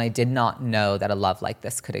special. And I did not know that a love like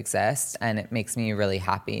this could exist. And it makes me really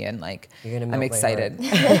happy. And like, You're gonna I'm melt my excited.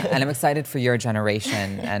 And I'm excited for your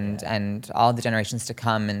generation and all the generations to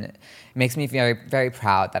come. And it makes me very, very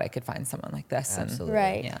proud that I could find someone like this. Absolutely.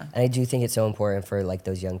 Right. Yeah. And I do think it's so important for like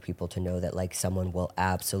those young people to know that like someone will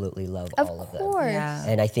absolutely love Of all of them. course. Yeah.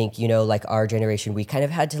 And I think, you know, like our generation, we kind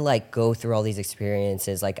of had to like go through all these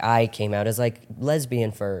experiences. Like I came out as like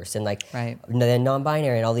lesbian first and like Right. then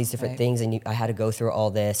non-binary and all these different Right. things. And I had to go through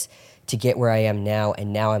all this to get where I am now.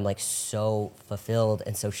 And now I'm like so fulfilled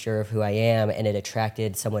and so sure of who I am. And it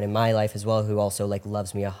attracted someone in my life as well who also like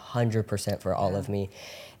loves me 100% for all of me.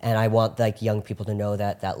 And I want like young people to know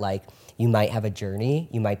that like you might have a journey,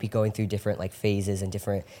 you might be going through different like phases and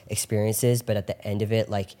different experiences, but at the end of it,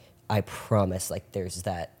 like I promise, like there's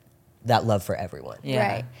that love for everyone.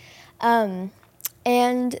 Yeah. Right.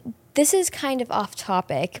 And this is kind of off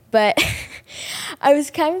topic, but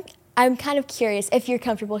I'm kind of curious if you're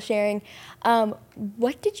comfortable sharing.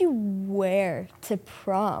 What did you wear to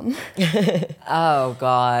prom? Oh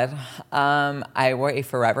God. I wore a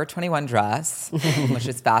Forever 21 dress, which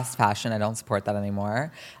is fast fashion. I don't support that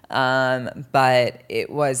anymore. But it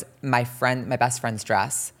was my best friend's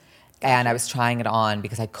dress. And I was trying it on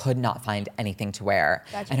because I could not find anything to wear.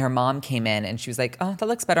 Gotcha. And her mom came in and she was like, oh, that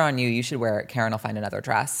looks better on you. You should wear it. Karen will find another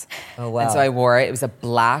dress. Oh, wow. And so I wore it. It was a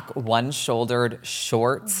black one-shouldered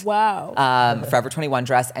short Wow. Forever 21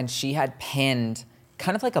 dress. And she had pinned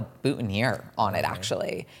kind of like a boutonniere on it,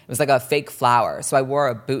 actually. It was like a fake flower. So I wore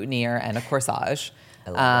a boutonniere and a corsage.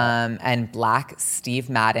 And black Steve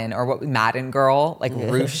Madden, or what Madden girl, like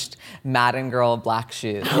ruched Madden girl black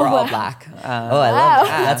shoes. We're all black. Oh, I love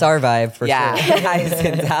that. That's our vibe for yeah, sure. you guys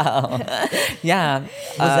can tell. Yeah.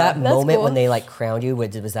 Was that moment cool. when they like crowned you?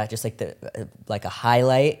 Was that just like like a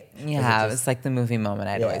highlight? Yeah, it was like the movie moment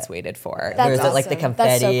I'd Yeah. always waited for. That's Or is it like the awesome.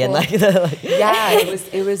 That's so confetti and cool. like the like, Yeah,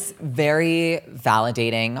 it was very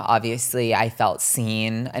validating. Obviously, I felt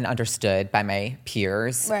seen and understood by my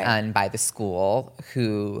peers Right. and by the school,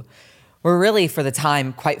 who were really, for the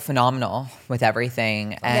time, quite phenomenal with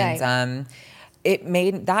everything. And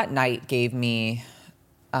that night gave me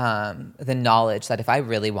the knowledge that if I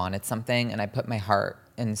really wanted something and I put my heart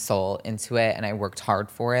and soul into it and I worked hard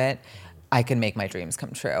for it, I could make my dreams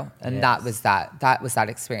come true. And Yes. that was that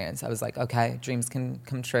experience. I was like, okay, dreams can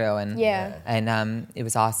come true. And Yeah. and it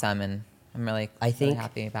was awesome, and I'm really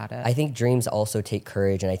happy about it. I think dreams also take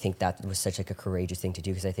courage, and I think that was such like a courageous thing to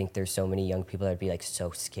do because I think there's so many young people that would be like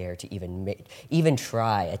so scared to even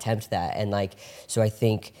try, attempt that, and like so I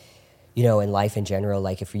think, you know, in life in general,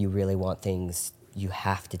 like if you really want things, you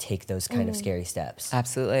have to take those kind of scary steps.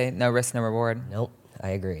 Absolutely, no risk, no reward. Nope,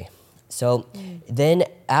 I agree. So then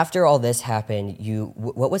after all this happened,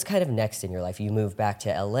 what was kind of next in your life? You moved back to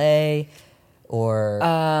LA. Or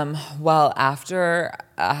Well, after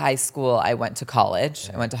high school, I went to college.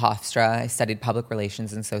 I went to Hofstra. I studied public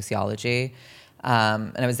relations and sociology.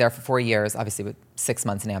 And I was there for 4 years, obviously with 6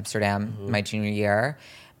 months in Amsterdam, my junior year.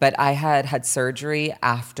 But I had surgery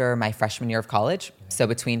after my freshman year of college. So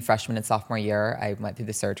between freshman and sophomore year, I went through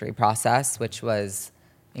the surgery process, which was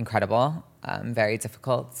incredible, very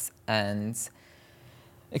difficult and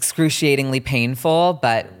excruciatingly painful,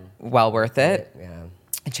 but well worth it. Yeah.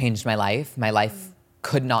 It changed my life. My life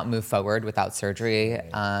could not move forward without surgery.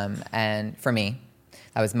 And for me,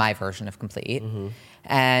 that was my version of complete.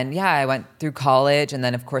 And yeah, I went through college. And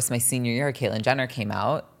then, of course, my senior year, Caitlyn Jenner came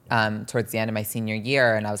out towards the end of my senior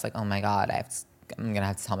year. And I was like, oh my God, I'm going to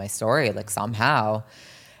have to tell my story, like somehow.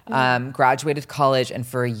 Graduated college, and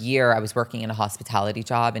for a year I was working in a hospitality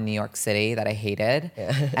job in New York City that I hated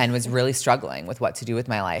and was really struggling with what to do with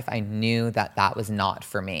my life. I knew that was not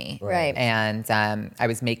for me. Right. And I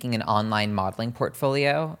was making an online modeling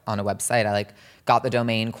portfolio on a website. I got the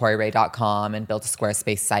domain CoreyRay.com and built a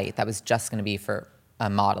Squarespace site that was just going to be for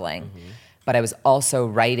modeling. But I was also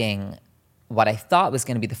writing what I thought was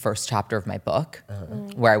going to be the first chapter of my book,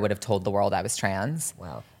 where I would have told the world I was trans.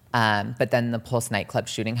 Wow. But then the Pulse nightclub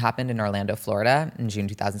shooting happened in Orlando, Florida in June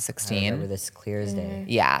 2016. I remember this clear as day.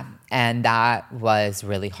 Yeah. And that was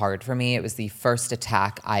really hard for me. It was the first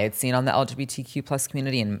attack I had seen on the LGBTQ plus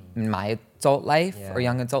community in my adult life or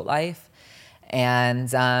young adult life.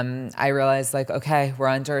 And I realized, like, okay, we're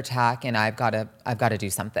under attack, and I've got to do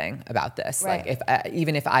something about this. Right. Like,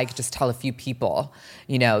 even if I could just tell a few people,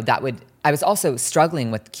 that would. I was also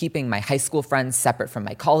struggling with keeping my high school friends separate from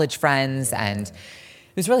my college friends, and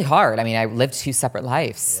it was really hard. I mean, I lived 2 separate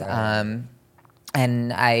lives. Right.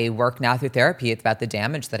 And I work now through therapy. It's about the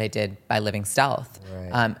damage that I did by living stealth.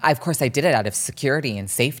 Right. Of course, I did it out of security and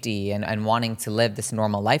safety and wanting to live this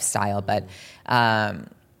normal lifestyle. But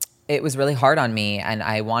it was really hard on me. And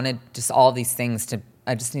I wanted just all these things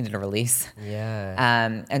I just needed a release.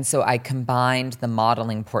 Yeah. And so I combined the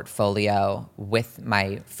modeling portfolio with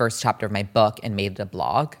my first chapter of my book and made it a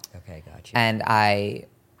blog. Okay, gotcha. And I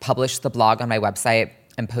published the blog on my website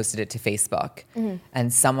and posted it to Facebook.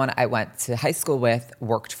 And someone I went to high school with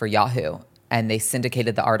worked for Yahoo, and they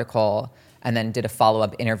syndicated the article and then did a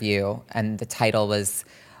follow-up interview. And the title was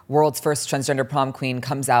 "World's First Transgender Prom Queen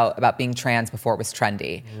Comes Out About Being Trans Before It Was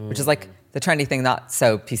Trendy," which is like the trendy thing, not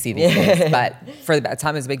so PC these days, but for the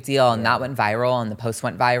time it was a big deal. And that went viral, and the post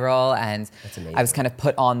went viral. And That's amazing. I was kind of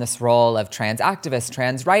put on this role of trans activist,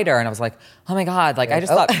 trans writer. And I was like, oh my God, like I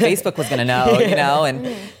just thought Facebook was going to know, And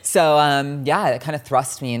so, it kind of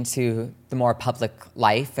thrust me into the more public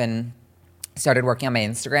life and started working on my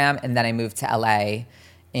Instagram. And then I moved to LA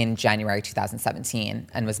in January 2017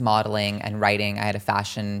 and was modeling and writing. I had a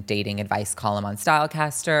fashion dating advice column on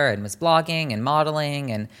Stylecaster and was blogging and modeling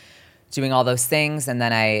and doing all those things. And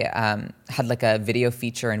then I had like a video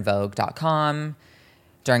feature in Vogue.com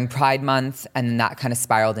during Pride Month. And then that kind of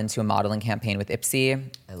spiraled into a modeling campaign with Ipsy.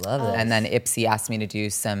 I love it. And then Ipsy asked me to do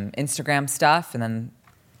some Instagram stuff. And then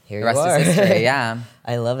Here the rest you are. is history, yeah.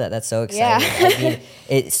 I love that. That's so exciting. Yeah. I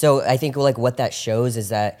mean, so I think like what that shows is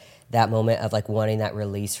that moment of like wanting that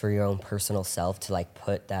release for your own personal self to like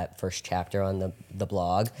put that first chapter on the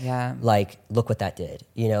blog. Yeah. Like, look what that did.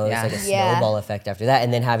 It's like a Yeah. snowball effect after that.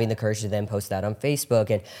 And then having the courage to then post that on Facebook.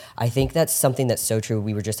 And I think that's something that's so true.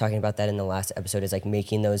 We were just talking about that in the last episode, is like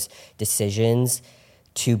making those decisions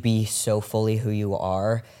to be so fully who you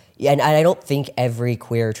are. Yeah, and I don't think every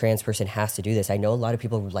queer or trans person has to do this. I know a lot of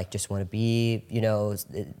people would like just want to be,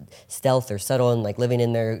 stealth or subtle and like living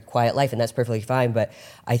in their quiet life, and that's perfectly fine. But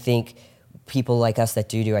I think people like us that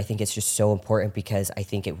do, I think it's just so important, because I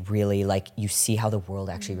think it really, like, you see how the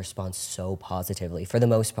world actually responds so positively for the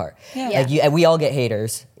most part. Yeah. Yeah. And we all get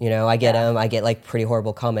haters, I get them. I get like pretty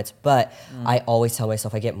horrible comments, but I always tell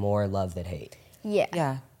myself I get more love than hate. Yeah.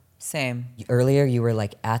 Yeah, same. Earlier, you were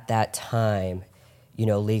like, at that time,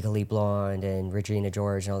 Legally Blonde and Regina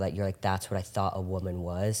George and all that, you're like, that's what I thought a woman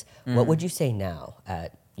was. What would you say now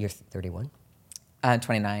at you're 31?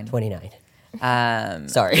 29. 29.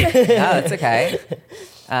 Sorry. No, it's okay.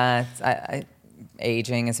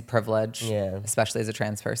 Aging is a privilege, especially as a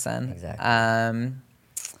trans person. Exactly.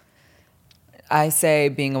 I say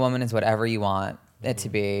being a woman is whatever you want it to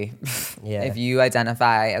be. Yeah. If you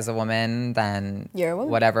identify as a woman, then You're a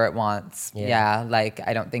woman. whatever it wants. Yeah. Like,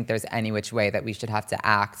 I don't think there's any which way that we should have to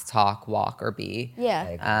act, talk, walk, or be.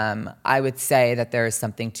 Yeah. I would say that there is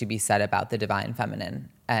something to be said about the divine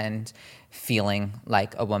feminine and feeling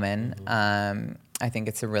like a woman. I think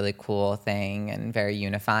it's a really cool thing and very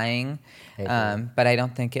unifying. But I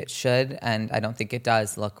don't think it should, and I don't think it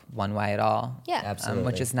does look one way at all. Yeah. Absolutely.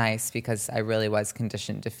 Which is nice, because I really was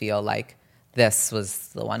conditioned to feel like this was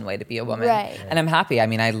the one way to be a woman. Right. And I'm happy. I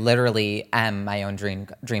mean, I literally am my own dream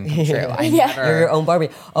come true. You're your own Barbie.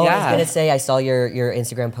 Oh, I was Yeah. gonna say I saw your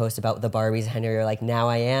Instagram post about the Barbies, and you're like, now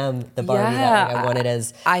I am the Barbie that like, I wanted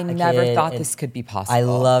as I a never kid, thought and this could be possible. I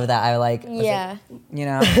love that. I like. Yeah. You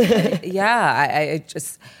know,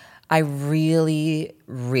 I really,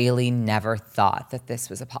 really never thought that this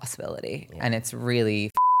was a possibility. And it's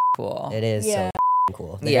really cool. It is Yeah. so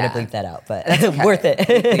cool. They're Yeah. gonna bleep that out, but Okay. worth it.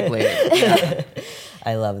 Deeply, yeah.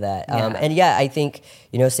 I love that. Yeah. And yeah, I think,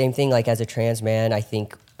 same thing, like as a trans man, I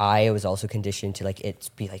think I was also conditioned to like it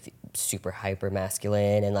be like super hyper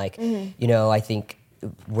masculine and like, I think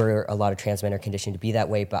a lot of trans men are conditioned to be that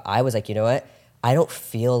way. But I was like, you know what? I don't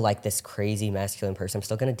feel like this crazy masculine person. I'm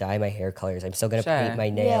still gonna dye my hair colors. I'm still gonna Sure. paint my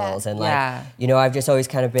nails. And like, Yeah. I've just always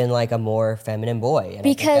kind of been like a more feminine boy. And I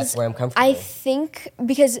think that's where I'm comfortable. I think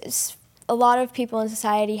because a lot of people in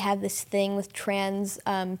society have this thing with trans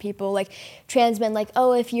people, like trans men, like,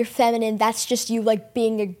 oh, if you're feminine, that's just you like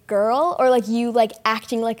being a girl or like you like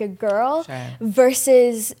acting like a girl, Sure.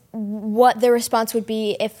 versus what the response would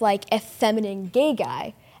be if like a feminine gay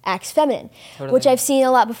guy acts feminine, Totally. which I've seen a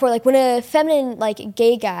lot before. Like when a feminine like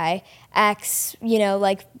gay guy acts,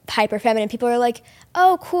 like hyper feminine, people are like,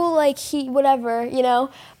 oh, cool, like he whatever,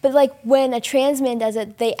 But like when a trans man does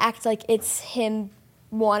it, they act like it's him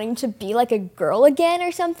wanting to be like a girl again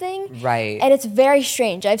or something. Right. And it's very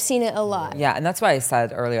strange. I've seen it a lot. Yeah, and that's why I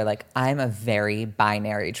said earlier, like, I'm a very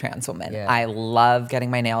binary trans woman. Yeah. I love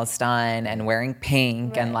getting my nails done and wearing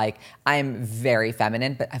pink, and like, I'm very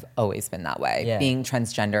feminine, but I've always been that way. Yeah. Being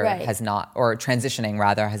transgender Right. has not, or transitioning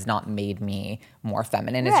rather, has not made me more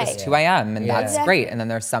feminine. It's Right. just who I am, and Yeah. that's Exactly. great. And then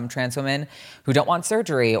there's some trans women who don't want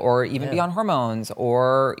surgery or even be on hormones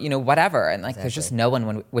or, whatever. And like, there's just no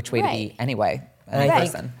one which way to be Right. anyway. And I Right.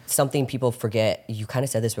 think something people forget, you kind of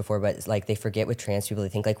said this before, but it's like they forget with trans people, they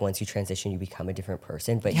think like once you transition, you become a different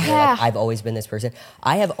person. But you're Yeah. like, I've always been this person.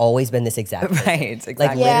 I have always been this exact person. Right, Like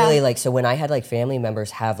exactly. literally, Yeah. like, so when I had like family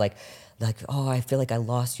members have like, oh, I feel like I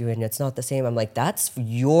lost you and it's not the same. I'm like, that's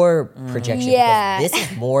your projection. Yeah. Because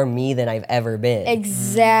this is more me than I've ever been.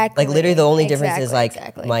 Exactly. Like literally the only difference is like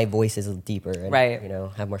Exactly. my voice is deeper and, Right.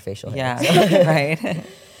 have more facial hair. Yeah, right.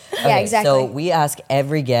 Yeah, Okay, exactly. So we ask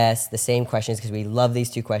every guest the same questions because we love these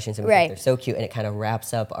two questions and we Right. think they're so cute, and it kind of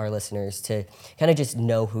wraps up our listeners to kind of just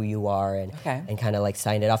know who you are and Okay. and kind of like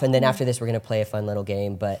sign it off. And then after this, we're gonna play a fun little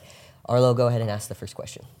game. But Arlo, go ahead and ask the first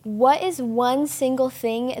question. What is one single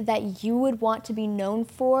thing that you would want to be known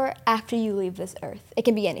for after you leave this earth? It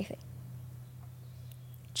can be anything.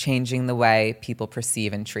 Changing the way people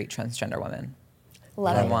perceive and treat transgender women.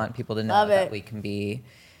 Love I it. want people to know Love that it. we can be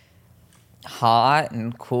hot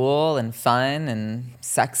and cool and fun and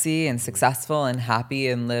sexy and successful and happy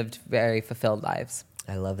and lived very fulfilled lives.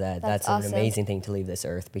 I love that. That's That's awesome. an amazing thing to leave this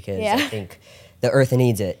earth because Yeah. I think the earth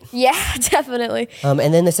needs it. Yeah, definitely. And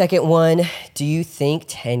then the second one, do you think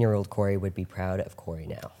 10-year-old Corey would be proud of Corey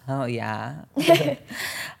now? Oh yeah.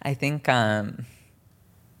 I think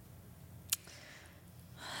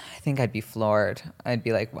I'd be floored. I'd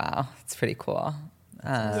be like, wow, it's pretty cool.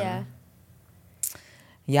 Yeah.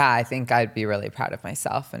 Yeah, I think I'd be really proud of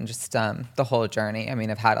myself and just the whole journey. I mean,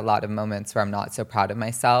 I've had a lot of moments where I'm not so proud of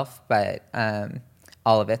myself, but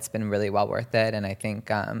all of it's been really well worth it. And I think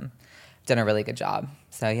I've done a really good job.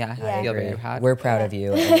 So yeah, Yeah. I feel very proud. We're proud of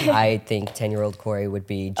you. And I think 10-year-old Corey would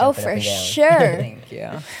be jumping Oh, up for and down. sure. Thank you.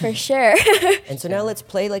 For sure. And so now let's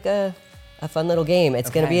play like a fun little game. It's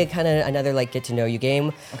going to be Okay. a kind of another like get to know you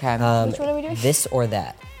game. Okay. Which one are we doing? This or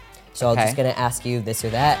that. So I'm Okay. just going to ask you this or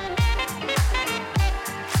that.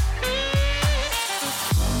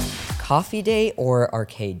 Coffee date or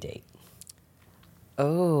arcade date?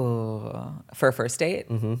 Oh, for a first date?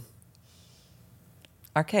 Mm-hmm.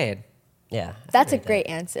 Arcade. Yeah. That's a that. great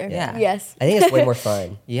answer. Yeah. Yes. I think it's way more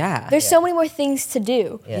fun. Yeah. There's so many more things to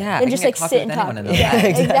do Yeah. than I just can like get coffee sit and with talk. anyone in Yeah, the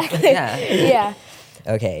exactly. Yeah. Yeah.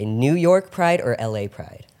 Okay, New York Pride or LA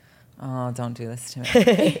Pride? Oh, don't do this to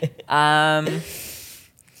me.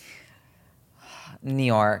 New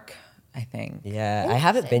York, I think. Yeah, I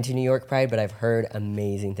haven't been to New York Pride, but I've heard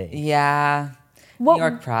amazing things. Yeah. What, New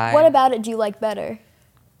York Pride. What about it do you like better?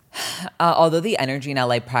 Although the energy in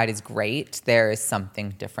LA Pride is great, there is something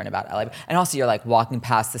different about LA. And also you're like walking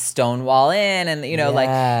past the Stonewall Inn and like,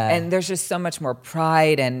 Yeah. and there's just so much more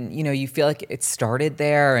pride and you feel like it started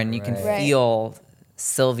there and you can Right. Right. feel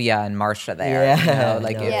Sylvia and Marsha there. Yeah,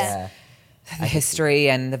 Like no, it's Yeah. the history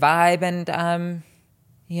and the vibe and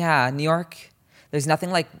yeah, New York, there's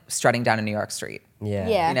nothing like strutting down a New York street. Yeah.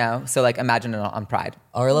 Yeah. You know, so like imagine it on Pride.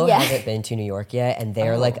 Arlo Yeah. hasn't been to New York yet, and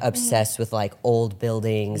they're like obsessed with like old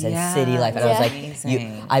buildings and Yeah, city life. And I was that's like,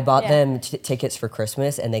 amazing. I bought Yeah. them tickets for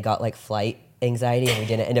Christmas, and they got like flight anxiety, and we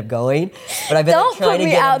didn't end up going. But I've been like, Don't trying put to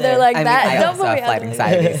me get out them there like I that. mean, I Don't also put have me out flight there.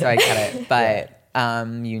 anxiety, so I get it. But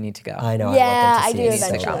you need to go. I know. Yeah, I I want them to do see it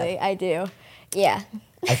so bad. eventually. I do. Yeah.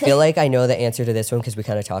 I feel like I know the answer to this one because we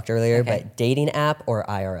kind of talked earlier. Okay. But dating app or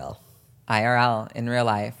IRL? IRL, in real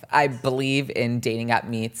life. I believe in dating app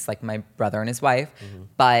meets, like my brother and his wife,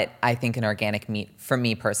 but I think an organic meet, for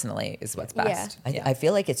me personally, is what's Yeah. best. I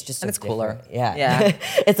feel like it's just so And it's cooler. different. Yeah. Yeah.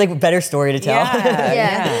 It's like a better story to tell. Yeah, Yeah.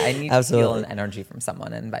 yeah. I need to Absolutely. feel an energy from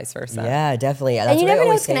someone and vice versa. Yeah, definitely. That's you what I never know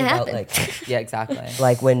always what's gonna say about, happen. like, Yeah, exactly.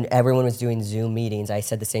 like when everyone was doing Zoom meetings, I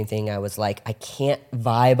said the same thing. I was like, I can't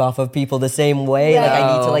vibe off of people the same way. Like I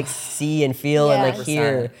need to No. like see and feel and Yeah. like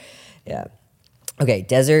hear. Yeah. Okay,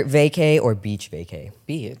 desert vacay or beach vacay?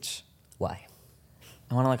 Beach. Why?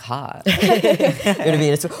 I want to look hot. You're gonna be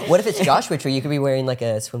in what if it's Joshua Tree? You could be wearing like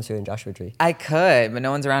a swimsuit in Joshua Tree. I could, but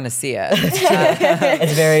no one's around to see it.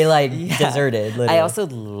 It's very like deserted. Literally. I also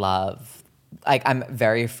love, like, I'm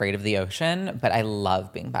very afraid of the ocean, but I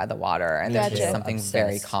love being by the water, and there's just Gotcha. something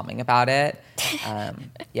very Obsessed. calming about it.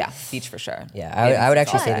 Yeah, beach for sure. Yeah, I would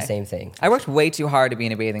actually say the Bathing same thing. I worked way too hard to be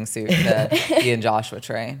in a bathing suit to be in Joshua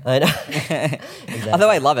Tree. I know. Exactly.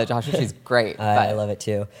 Although I love it, Joshua Tree's great. I but love it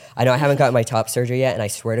too. I know I haven't gotten my top surgery yet, and I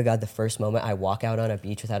swear to God, the first moment I walk out on a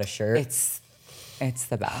beach without a shirt, It's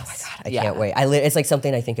the best. I can't wait. It's like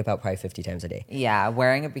something I think about probably 50 times a day. Yeah,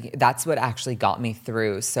 wearing that's what actually got me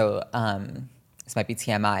through. So this might be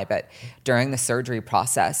TMI, but during the surgery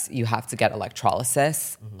process, you have to get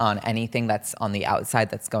electrolysis on anything that's on the outside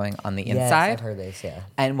that's going on the Yes, inside. I've heard this, yeah.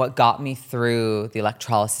 And what got me through the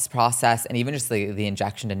electrolysis process and even just the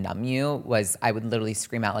injection to numb you was I would literally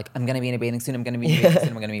scream out like, I'm gonna be in a bathing suit, I'm gonna be in a bathing suit,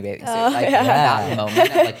 I'm gonna be in a bathing suit. Like that moment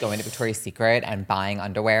of like going to Victoria's Secret and buying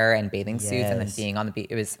underwear and bathing suits and then Yes. being on the beach,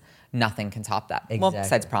 it was nothing can top that. Well, Exactly.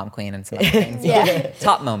 besides prom queen and some other things. Yeah.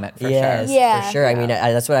 Top moment for Yes, sure. Yeah. for sure. I mean,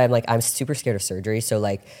 that's what I'm like. I'm super scared of surgery. So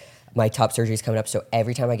like, my top surgery is coming up. So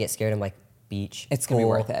every time I get scared, I'm like, beach. It's gonna be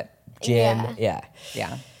pool, worth it. Gym. Yeah.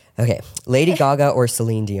 Yeah. Okay. Lady Gaga or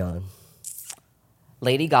Celine Dion?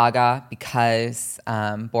 Lady Gaga, because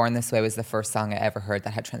Born This Way was the first song I ever heard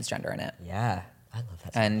that had transgender in it. Yeah. I love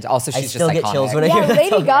that song. And also I she's still just get iconic. chills when I Yeah, hear that Lady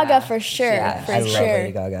song. Gaga for sure. Yeah. For I love sure.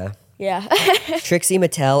 Lady Gaga. Yeah. Trixie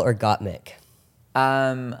Mattel or Gottmik?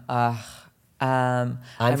 I'm I'm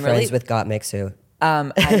friends really, with Gottmik, so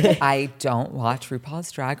I don't watch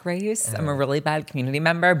RuPaul's Drag Race. I'm a really bad community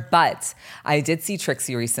member, but I did see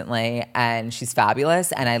Trixie recently, and she's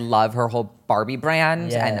fabulous, and I love her whole Barbie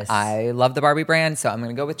brand, Yes. and I love the Barbie brand, so I'm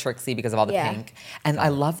gonna go with Trixie because of all the Yeah. pink, and I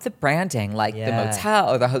love the branding, like the Yeah. motel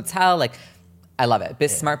or the hotel, like I love it.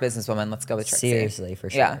 Smart businesswoman. Let's go with Trixie. seriously, for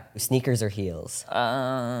sure. Yeah. Sneakers or heels? Um,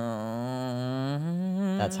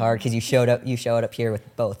 That's hard because you showed up here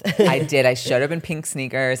with both. I did. I showed up in pink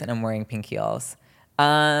sneakers and I'm wearing pink heels.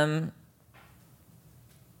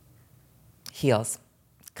 Heels,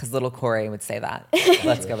 because little Corey would say that.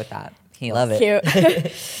 Let's go with that. Heels. Love it. Cute.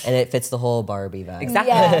 And it fits the whole Barbie vibe.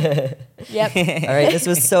 Exactly. Yeah. Yep. All right, this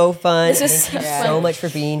was so fun. This was Thank you so so fun. much for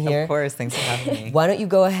being here. Of course. Thanks for having me. Why don't you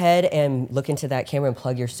go ahead and look into that camera and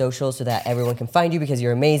plug your socials so that everyone can find you because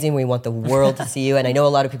you're amazing. We want the world to see you. And I know a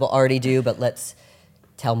lot of people already do, but let's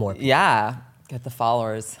tell more people. Yeah. Get the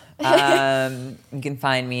followers. You can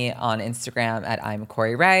find me on Instagram at I'm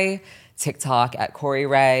Corey Ray, TikTok at Corey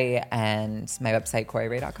Ray, and my website,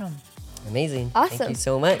 CoreyRay.com. Amazing. Awesome. Thank you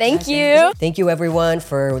so much. Thank you. Thank you, everyone,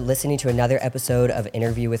 for listening to another episode of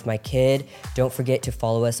Interview with My Kid. Don't forget to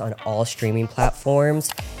follow us on all streaming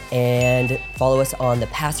platforms and follow us on the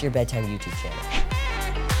Past Your Bedtime YouTube channel.